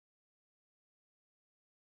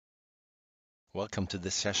Welcome to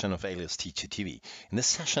this session of Alias Teacher TV. In this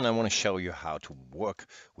session, I want to show you how to work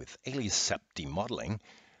with Alias SubD modeling.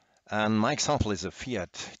 And my example is a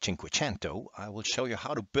Fiat 500. I will show you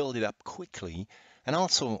how to build it up quickly. And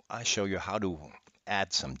also, I show you how to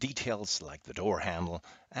add some details like the door handle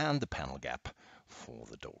and the panel gap for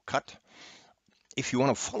the door cut. If you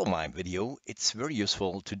want to follow my video, it's very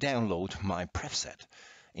useful to download my PrefSet.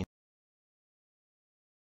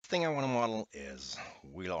 The thing I want to model is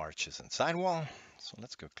wheel arches and sidewall. So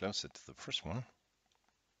let's go closer to the first one.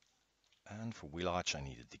 And for wheel arch, I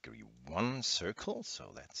need a degree 1 circle.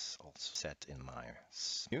 So that's also set in my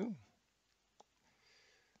view.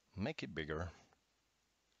 Make it bigger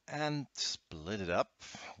and split it up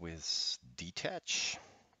with detach.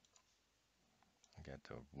 Get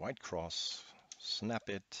a white cross, snap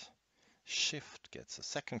it. Shift gets a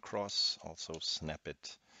second cross, also snap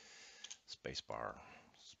it. Spacebar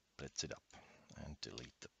splits it up and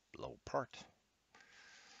delete the low part.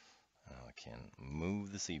 Now I can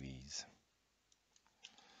move the CVs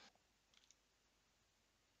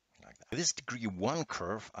like that. With this degree 1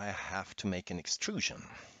 curve, I have to make an extrusion,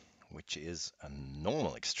 which is a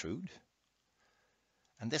normal extrude.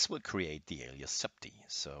 And this will create the alias SubD.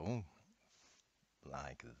 So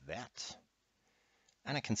like that.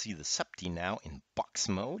 And I can see the SubD now in box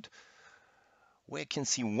mode, where you can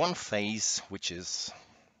see one face, which is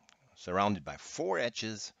surrounded by 4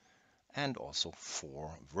 edges and also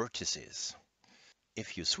 4 vertices.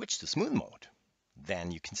 If you switch to smooth mode,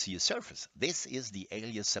 then you can see a surface. This is the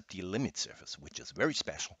Alias SubD limit surface, which is very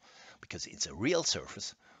special because it's a real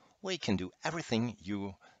surface where you can do everything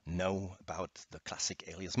you know about the classic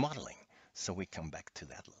Alias modeling. So we come back to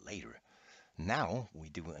that later. Now we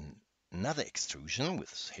do another extrusion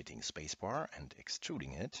with hitting spacebar and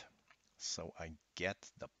extruding it. So I get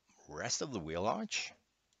the rest of the wheel arch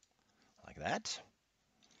like that.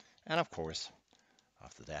 And of course,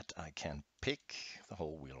 after that, I can pick the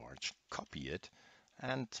whole wheel arch, copy it,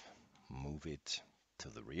 and move it to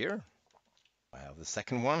the rear. I have the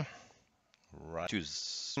second one. Right,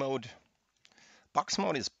 choose mode. Box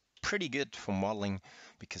mode is pretty good for modeling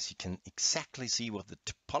because you can exactly see what the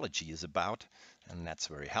topology is about, and that's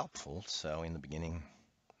very helpful. So in the beginning,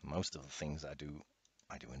 most of the things I do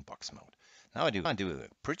in box mode. Now I do a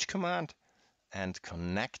bridge command and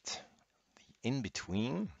connect the in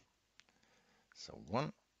between. So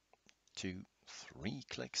 1, 2, 3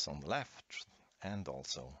 clicks on the left, and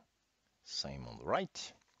also same on the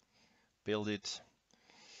right. Build it,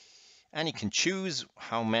 and you can choose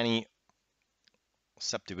how many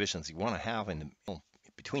subdivisions you want to have in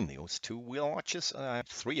between those 2 wheel arches. I have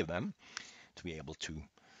 3 of them to be able to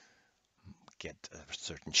get a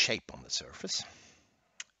certain shape on the surface.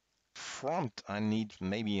 Front, I need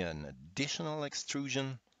maybe an additional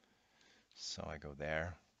extrusion, so I go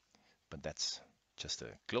there, but that's just a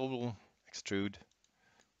global extrude.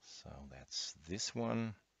 So that's this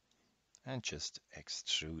one, and just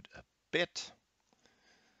extrude a bit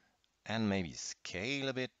and maybe scale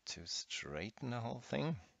a bit to straighten the whole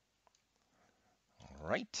thing. All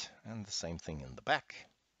right, and the same thing in the back.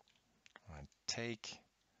 I take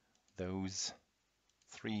those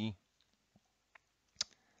 3,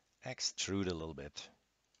 extrude a little bit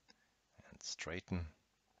and straighten,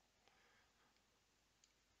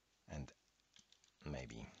 and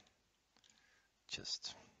maybe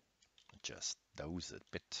just adjust those a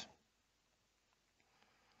bit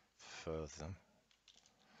further.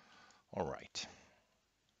 All right.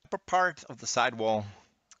 Upper part of the sidewall,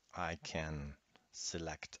 I can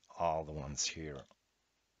select all the ones here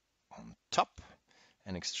on top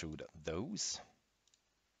and extrude those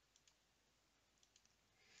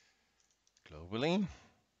globally.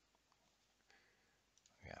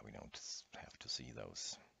 Yeah, we don't have to see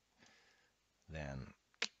those. Then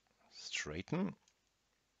straighten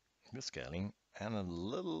the scaling and a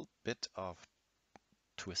little bit of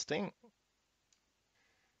twisting.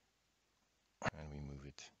 And we move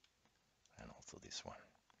it, and also this one.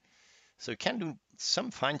 So you can do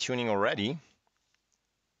some fine tuning already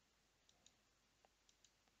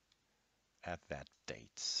at that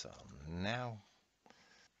date. So now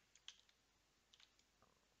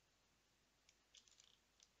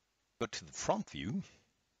go to the front view.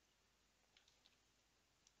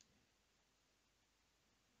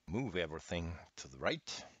 Move everything to the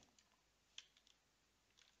right.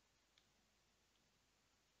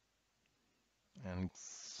 And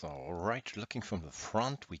so, all right, looking from the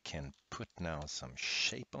front, we can put now some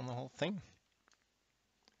shape on the whole thing.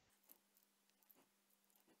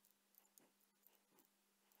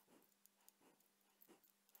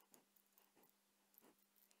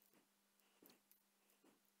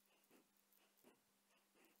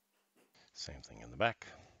 Same thing in the back.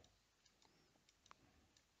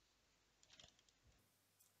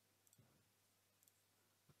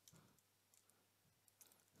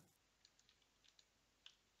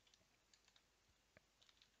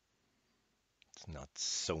 It's not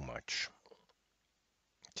so much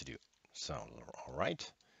to do. So, all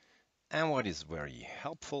right. And what is very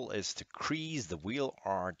helpful is to crease the wheel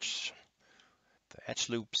arch, the edge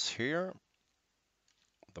loops here,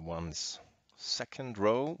 the ones second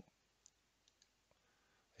row,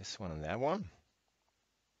 this one and that one.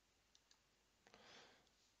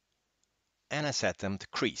 And I set them to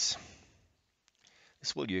crease.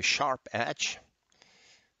 This will give a sharp edge,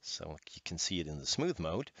 so you can see it in the smooth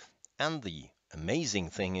mode. And the amazing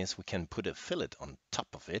thing is we can put a fillet on top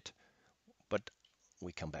of it, but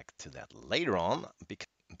we come back to that later on.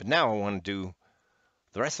 But now I want to do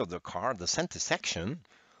the rest of the car, the center section,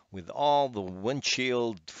 with all the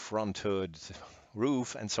windshield, front hood,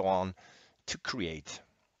 roof, and so on, to create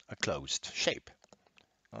a closed shape.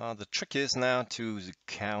 The trick is now to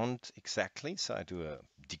count exactly. So I do a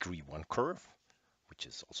degree 1 curve, which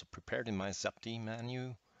is also prepared in my SubD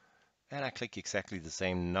menu. And I click exactly the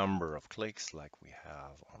same number of clicks like we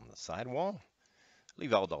have on the sidewall.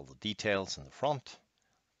 Leave out all the details in the front.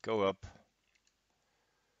 Go up.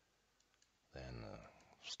 Then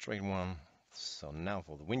a straight one. So now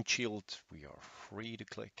for the windshield, we are free to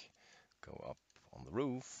click. Go up on the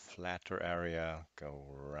roof, flatter area, go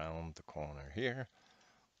around the corner here.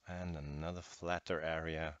 And another flatter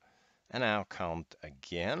area. And now count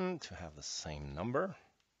again to have the same number.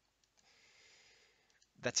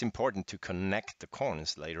 That's important to connect the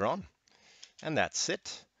corners later on. And that's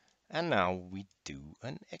it. And now we do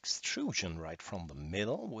an extrusion right from the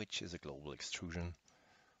middle, which is a global extrusion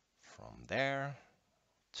from there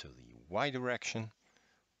to the Y direction,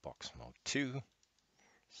 box mode 2.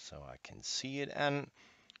 So I can see it, and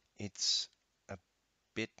it's a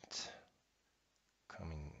bit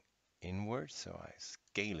coming inward, so I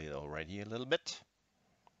scale it already a little bit.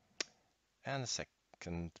 And the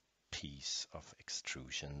second piece of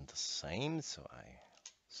extrusion the same, so I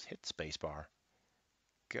hit spacebar,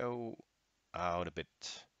 go out a bit,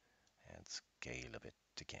 and scale a bit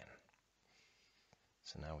again.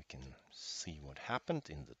 So now we can see what happened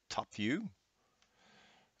in the top view.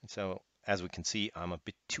 And so as we can see, I'm a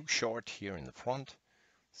bit too short here in the front,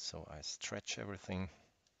 so I stretch everything.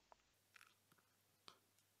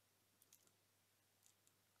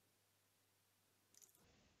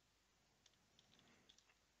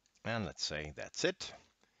 And let's say that's it.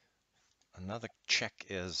 Another check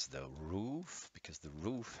is the roof, because the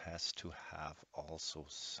roof has to have also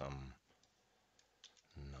some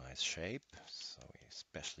nice shape. So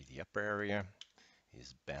especially the upper area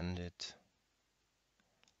is bended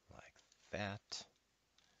like that.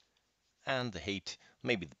 And the height,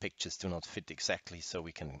 maybe the pictures do not fit exactly, so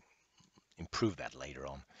we can improve that later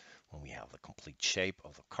on when we have the complete shape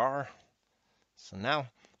of the car. So now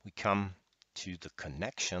we come to the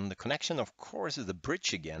connection. The connection, of course, is the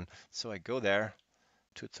bridge again. So I go there,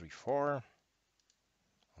 2, 3, 4,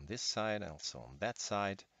 on this side, also on that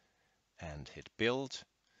side, and hit build.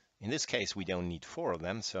 In this case, we don't need 4 of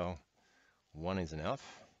them, so 1 is enough.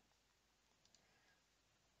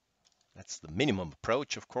 That's the minimum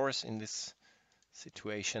approach, of course, in this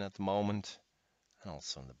situation at the moment. And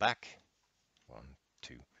also in the back, 1,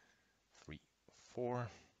 2, 3, 4.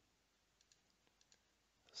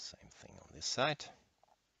 Same thing on this side.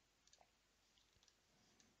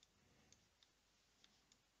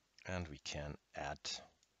 And we can add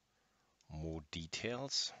more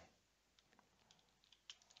details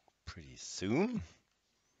pretty soon.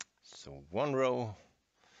 So 1 row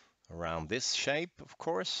around this shape, of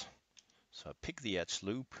course. So I pick the edge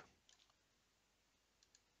loop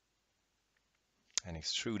and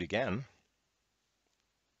extrude again.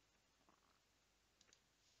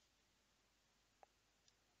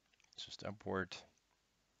 Just upward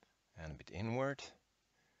and a bit inward.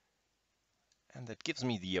 And that gives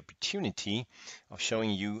me the opportunity of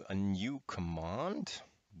showing you a new command,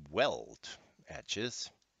 weld edges.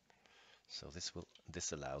 So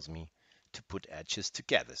this allows me to put edges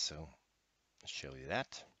together. So I'll show you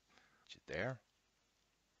that. There.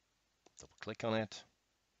 Double click on it.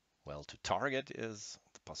 Weld to target is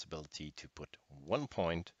the possibility to put one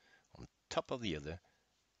point on top of the other,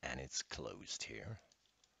 and it's closed here.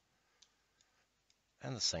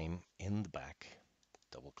 And the same in the back.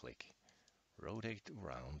 Double click, rotate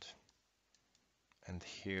around. And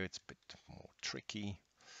here it's a bit more tricky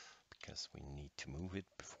because we need to move it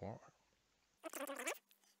before.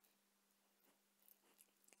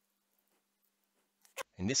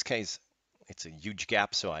 In this case, it's a huge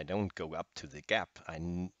gap, so I don't go up to the gap.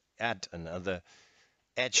 I add another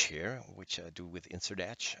edge here, which I do with insert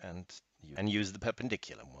edge and use the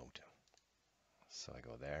perpendicular mode. So I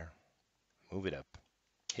go there, move it up,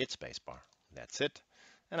 hit spacebar. That's it.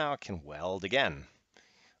 And now I can weld again.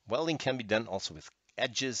 Welding can be done also with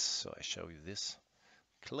edges. So I show you this.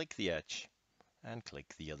 Click the edge and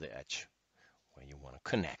click the other edge where you want to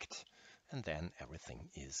connect. And then everything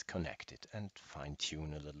is connected, and fine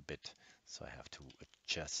tune a little bit. So I have to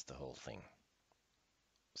adjust the whole thing.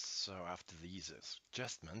 So after these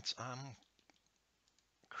adjustments, I'm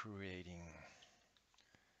creating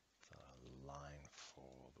the line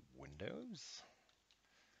for the windows.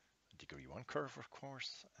 Degree 1 curve, of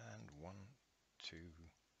course, and 1, 2,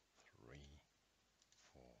 3,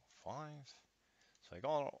 4, 5. So I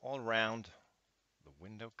go all around the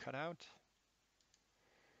window cutout.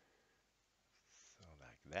 So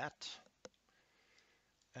like that.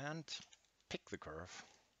 And pick the curve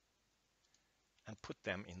and put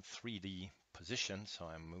them in 3D position. So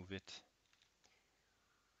I move it,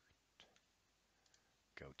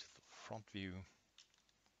 go to the front view,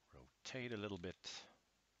 rotate a little bit.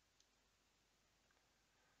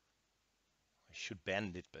 I should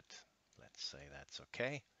bend it, but let's say that's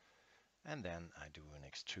okay. And then I do an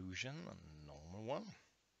extrusion, a normal one,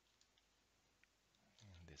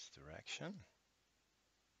 in this direction.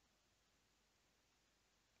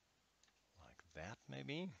 Like that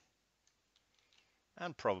maybe.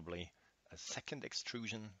 And probably a second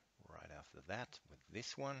extrusion right after that with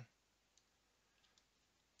this one.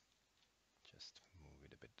 Just move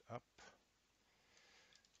it a bit up.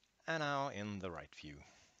 And now in the right view,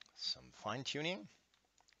 some fine tuning,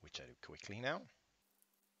 which I do quickly now.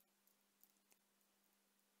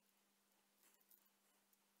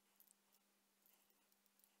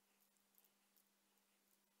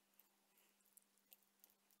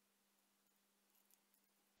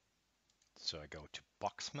 So I go to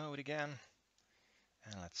box mode again,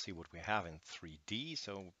 and let's see what we have in 3D.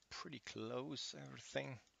 So pretty close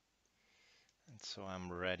everything. And so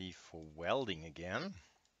I'm ready for welding again.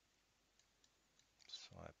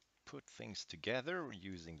 So I put things together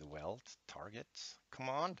using the weld target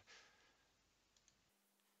command.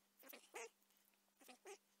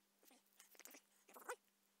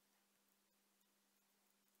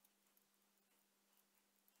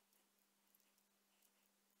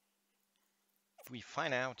 We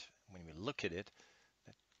find out when we look at it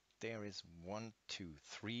that there is 1, 2,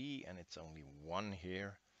 3, and it's only 1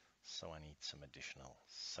 here. So I need some additional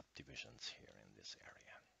subdivisions here in this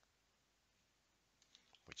area,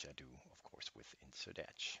 which I do, of course, with insert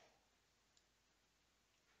edge.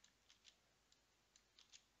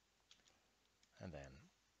 And then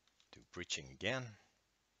do bridging again.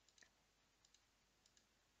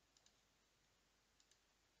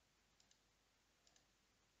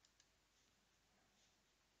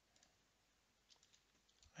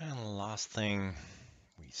 And last thing,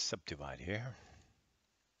 we subdivide here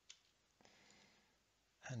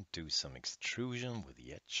and do some extrusion with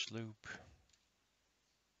the edge loop.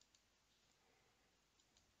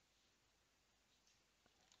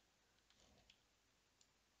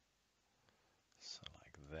 So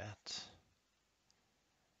like that.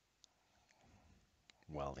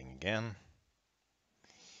 Welding again.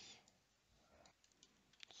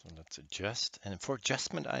 So let's adjust. And for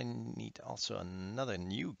adjustment, I need also another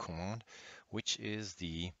new command, which is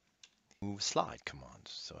the move slide command.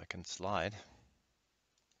 So I can slide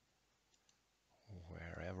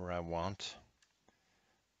wherever I want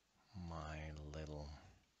my little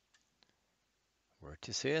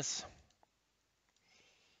vertices.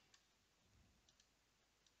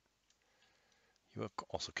 You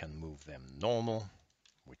also can move them normal,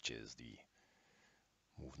 which is the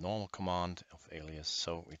move normal command of Alias.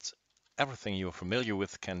 So it's everything you're familiar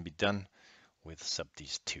with can be done with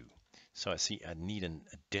SubD 2. So I see I need an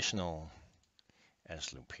additional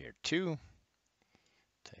edge loop here too.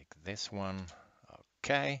 Take this one,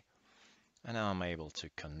 okay. And now I'm able to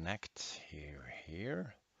connect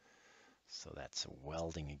here. So that's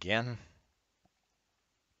welding again.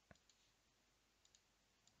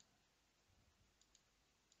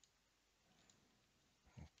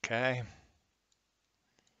 Okay.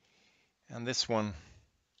 And this one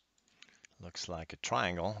looks like a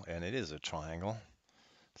triangle, and it is a triangle.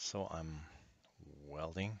 So I'm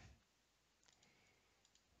welding.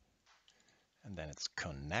 And then it's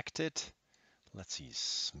connected. Let's see,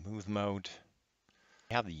 smooth mode.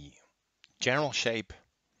 We have the general shape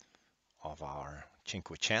of our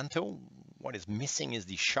Cinquecento. What is missing is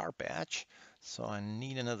the sharp edge. So I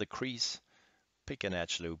need another crease. Pick an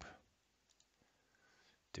edge loop.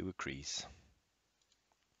 Do a crease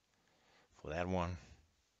for that one.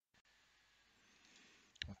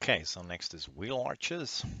 Okay, so next is wheel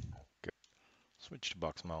arches. Go. Switch to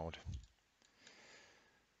box mode.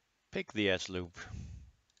 Pick the edge loop.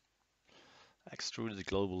 Extrude it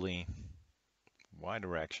globally. Y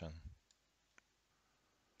direction.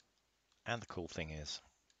 And the cool thing is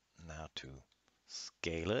now to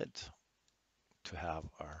scale it to have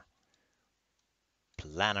our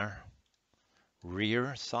planar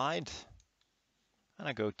rear side. And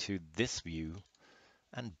I go to this view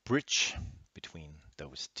and bridge between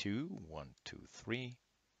those two. 1, 2, 3.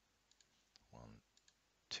 1,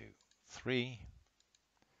 2, 3.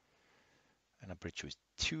 And I bridge with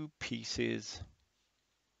 2 pieces.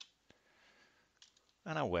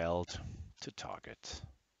 And I weld to target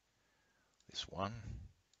this one.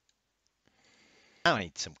 Now I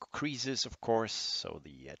need some creases, of course, so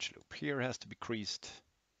the edge loop here has to be creased.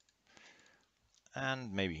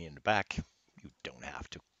 And maybe in the back, you don't have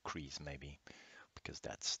to crease maybe, because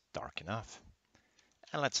that's dark enough.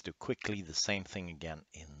 And let's do quickly the same thing again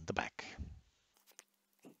in the back.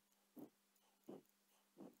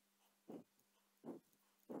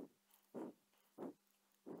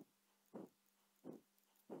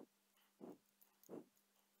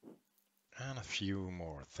 And a few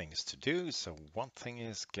more things to do. So one thing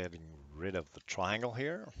is getting rid of the triangle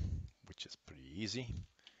here, which is pretty easy.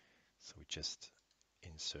 So we just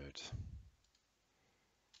insert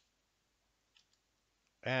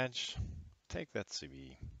edge, take that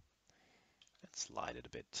CV and slide it a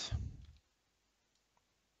bit.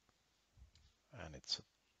 And it's a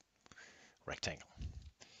rectangle.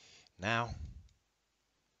 Now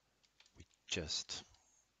we just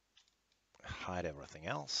hide everything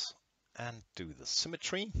else and do the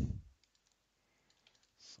symmetry.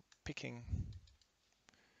 So picking,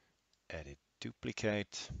 edit,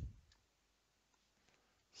 duplicate,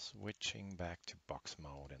 switching back to box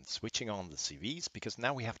mode and switching on the CVs, because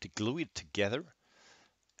now we have to glue it together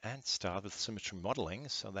and start with symmetry modeling.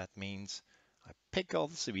 So that means I pick all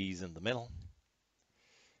the CVs in the middle,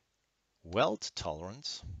 weld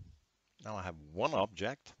tolerance. Now I have one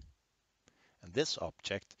object, and this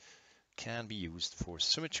object can be used for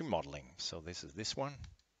symmetry modeling. So this is this one.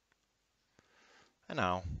 And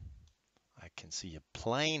now I can see a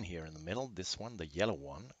plane here in the middle, this one, the yellow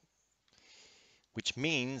one, which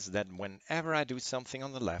means that whenever I do something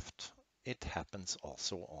on the left, it happens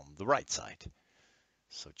also on the right side.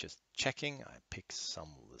 So just checking, I pick some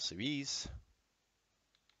of the CVs,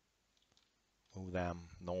 move them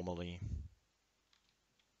normally,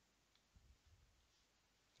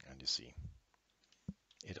 and you see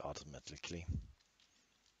it automatically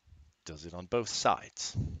does it on both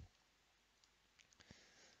sides.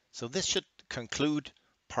 So this should conclude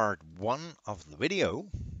part 1 of the video.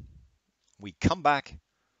 We come back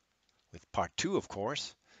with part 2, of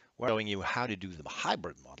course, where I'm showing you how to do the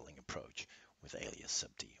hybrid modeling approach with Alias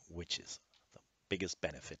SubD, which is the biggest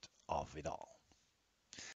benefit of it all.